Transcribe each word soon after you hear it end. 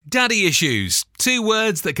Daddy issues, 2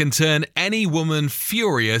 words that can turn any woman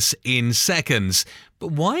furious in seconds.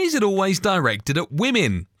 But why is it always directed at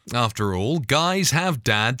women? After all, guys have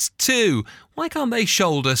dads too. Why can't they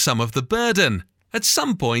shoulder some of the burden? At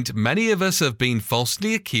some point, many of us have been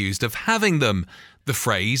falsely accused of having them. The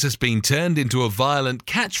phrase has been turned into a violent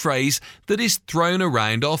catchphrase that is thrown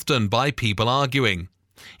around often by people arguing.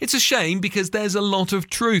 It's a shame because there's a lot of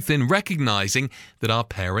truth in recognizing that our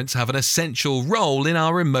parents have an essential role in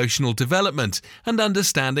our emotional development and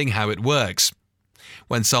understanding how it works.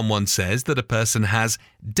 When someone says that a person has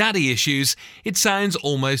daddy issues, it sounds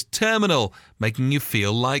almost terminal, making you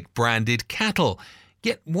feel like branded cattle.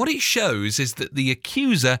 Yet what it shows is that the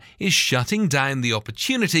accuser is shutting down the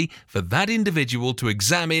opportunity for that individual to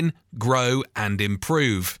examine, grow, and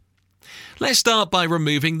improve. Let's start by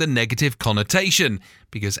removing the negative connotation,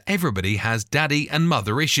 because everybody has daddy and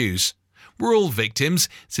mother issues. We're all victims,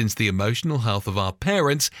 since the emotional health of our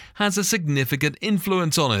parents has a significant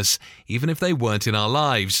influence on us, even if they weren't in our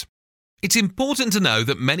lives. It's important to know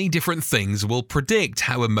that many different things will predict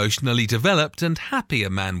how emotionally developed and happy a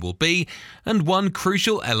man will be, and one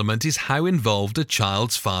crucial element is how involved a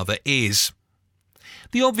child's father is.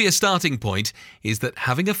 The obvious starting point is that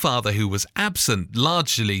having a father who was absent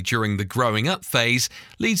largely during the growing up phase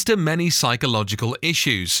leads to many psychological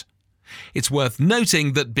issues. It's worth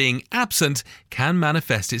noting that being absent can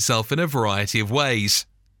manifest itself in a variety of ways.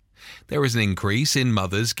 There is an increase in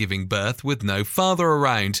mothers giving birth with no father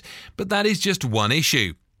around, but that is just one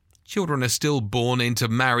issue. Children are still born into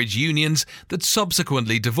marriage unions that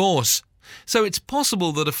subsequently divorce, so it's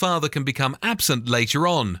possible that a father can become absent later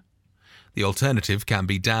on. The alternative can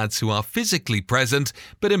be dads who are physically present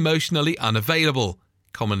but emotionally unavailable,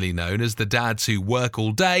 commonly known as the dads who work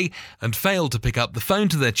all day and fail to pick up the phone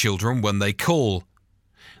to their children when they call.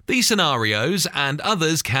 These scenarios and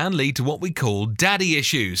others can lead to what we call daddy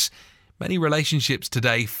issues. Many relationships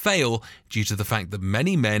today fail due to the fact that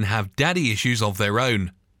many men have daddy issues of their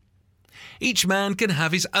own. Each man can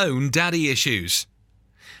have his own daddy issues.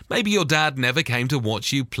 Maybe your dad never came to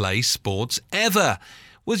watch you play sports ever.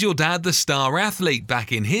 Was your dad the star athlete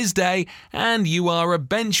back in his day and you are a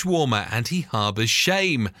bench warmer and he harbours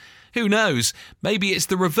shame? Who knows, maybe it's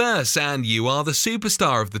the reverse and you are the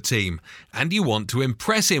superstar of the team and you want to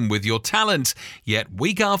impress him with your talent, yet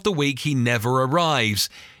week after week he never arrives.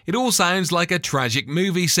 It all sounds like a tragic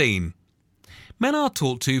movie scene. Men are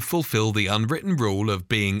taught to fulfill the unwritten rule of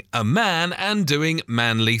being a man and doing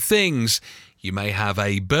manly things. You may have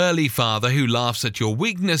a burly father who laughs at your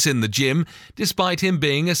weakness in the gym, despite him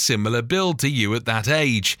being a similar build to you at that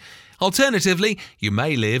age. Alternatively, you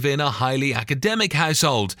may live in a highly academic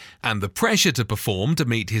household, and the pressure to perform to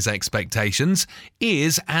meet his expectations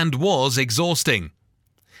is and was exhausting.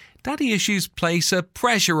 Daddy issues place a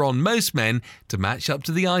pressure on most men to match up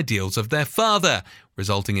to the ideals of their father,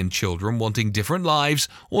 resulting in children wanting different lives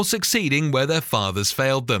or succeeding where their fathers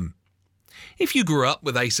failed them. If you grew up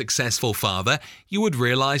with a successful father, you would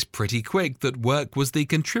realize pretty quick that work was the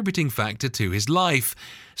contributing factor to his life.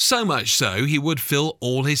 So much so, he would fill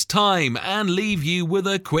all his time and leave you with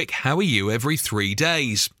a quick "how are you" every 3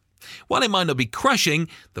 days. While it might not be crushing,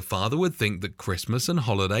 the father would think that Christmas and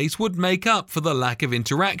holidays would make up for the lack of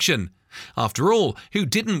interaction. After all, who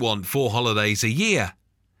didn't want 4 holidays a year?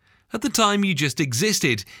 At the time you just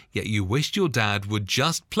existed, yet you wished your dad would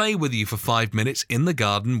just play with you for 5 minutes in the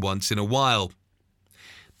garden once in a while.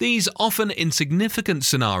 These often insignificant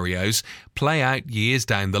scenarios play out years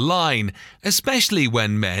down the line, especially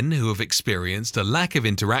when men who have experienced a lack of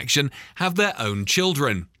interaction have their own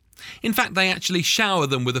children. In fact, they actually shower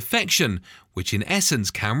them with affection, which in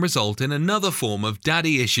essence can result in another form of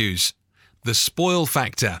daddy issues, the spoil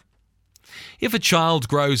factor. If a child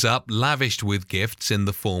grows up lavished with gifts in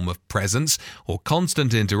the form of presents or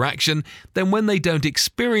constant interaction, then when they don't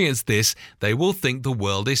experience this, they will think the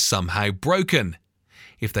world is somehow broken.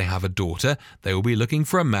 If they have a daughter, they will be looking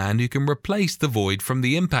for a man who can replace the void from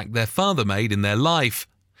the impact their father made in their life.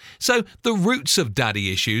 So the roots of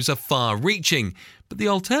daddy issues are far-reaching, but the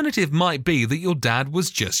alternative might be that your dad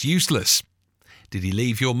was just useless. Did he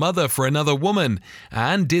leave your mother for another woman?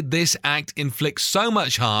 And did this act inflict so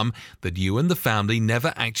much harm that you and the family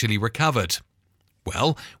never actually recovered?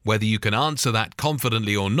 Well, whether you can answer that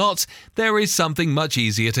confidently or not, there is something much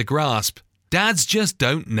easier to grasp. Dads just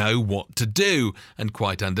don't know what to do, and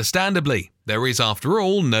quite understandably, there is after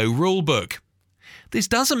all no rule book. This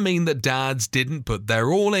doesn't mean that dads didn't put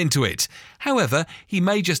their all into it. However, he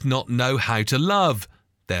may just not know how to love.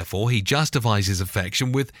 Therefore, he justifies his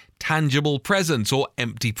affection with tangible presents or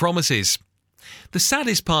empty promises. The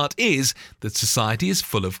saddest part is that society is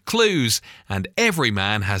full of clues, and every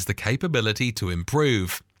man has the capability to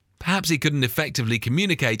improve. Perhaps he couldn't effectively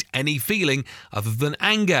communicate any feeling other than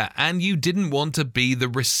anger, and you didn't want to be the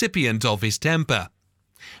recipient of his temper.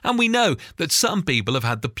 And we know that some people have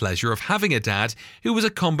had the pleasure of having a dad who was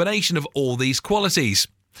a combination of all these qualities.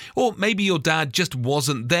 Or maybe your dad just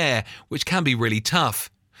wasn't there, which can be really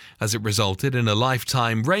tough, as it resulted in a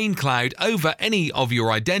lifetime rain cloud over any of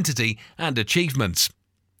your identity and achievements.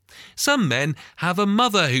 Some men have a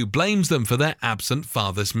mother who blames them for their absent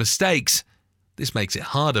father's mistakes. This makes it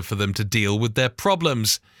harder for them to deal with their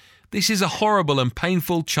problems. This is a horrible and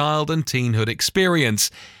painful child and teenhood experience,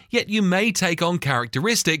 yet you may take on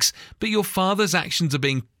characteristics, but your father's actions are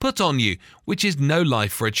being put on you, which is no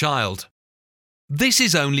life for a child. This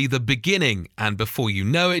is only the beginning, and before you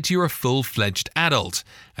know it, you're a full-fledged adult,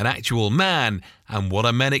 an actual man. And what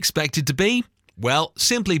are men expected to be? Well,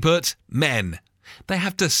 simply put, men. They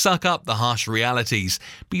have to suck up the harsh realities,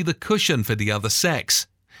 be the cushion for the other sex.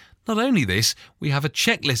 Not only this, we have a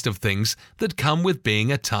checklist of things that come with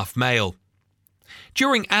being a tough male.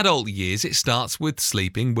 During adult years, it starts with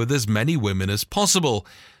sleeping with as many women as possible,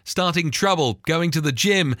 starting trouble, going to the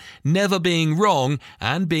gym, never being wrong,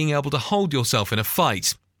 and being able to hold yourself in a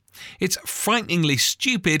fight. It's frighteningly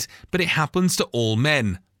stupid, but it happens to all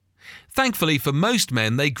men. Thankfully for most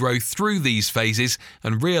men, they grow through these phases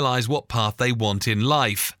and realize what path they want in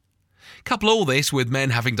life. Couple all this with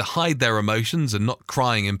men having to hide their emotions and not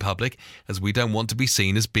crying in public, as we don't want to be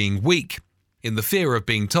seen as being weak, in the fear of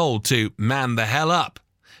being told to man the hell up.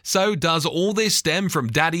 So does all this stem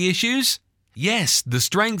from daddy issues? Yes, the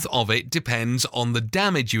strength of it depends on the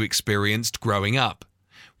damage you experienced growing up.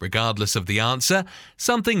 Regardless of the answer,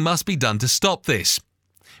 something must be done to stop this.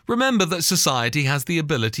 Remember that society has the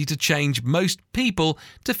ability to change most people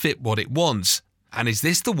to fit what it wants. And is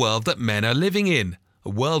this the world that men are living in? A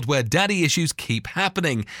world where daddy issues keep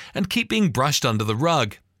happening and keep being brushed under the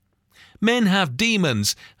rug. Men have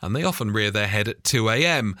demons, and they often rear their head at 2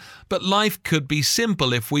 a.m, but life could be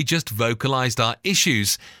simple if we just vocalized our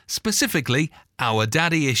issues, specifically our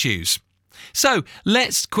daddy issues. So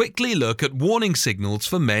let's quickly look at warning signals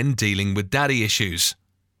for men dealing with daddy issues.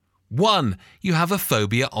 1. You have a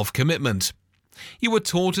phobia of commitment. You were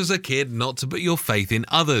taught as a kid not to put your faith in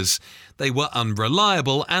others. They were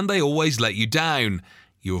unreliable and they always let you down.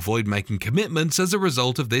 You avoid making commitments as a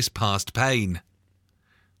result of this past pain.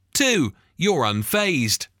 2. You're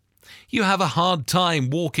unfazed. You have a hard time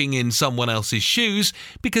walking in someone else's shoes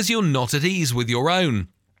because you're not at ease with your own.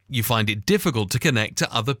 You find it difficult to connect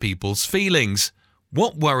to other people's feelings.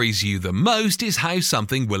 What worries you the most is how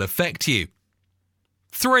something will affect you.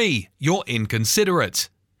 3. You're inconsiderate.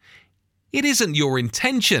 It isn't your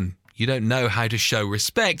intention. You don't know how to show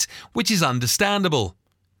respect, which is understandable.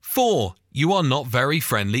 4. You are not very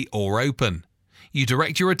friendly or open. You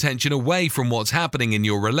direct your attention away from what's happening in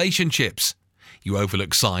your relationships. You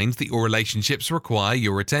overlook signs that your relationships require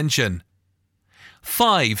your attention.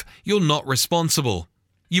 5. You're not responsible.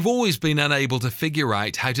 You've always been unable to figure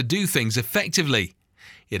out how to do things effectively.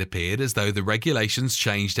 It appeared as though the regulations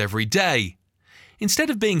changed every day.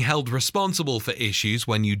 Instead of being held responsible for issues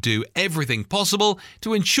when you do everything possible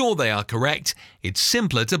to ensure they are correct, it's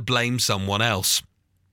simpler to blame someone else.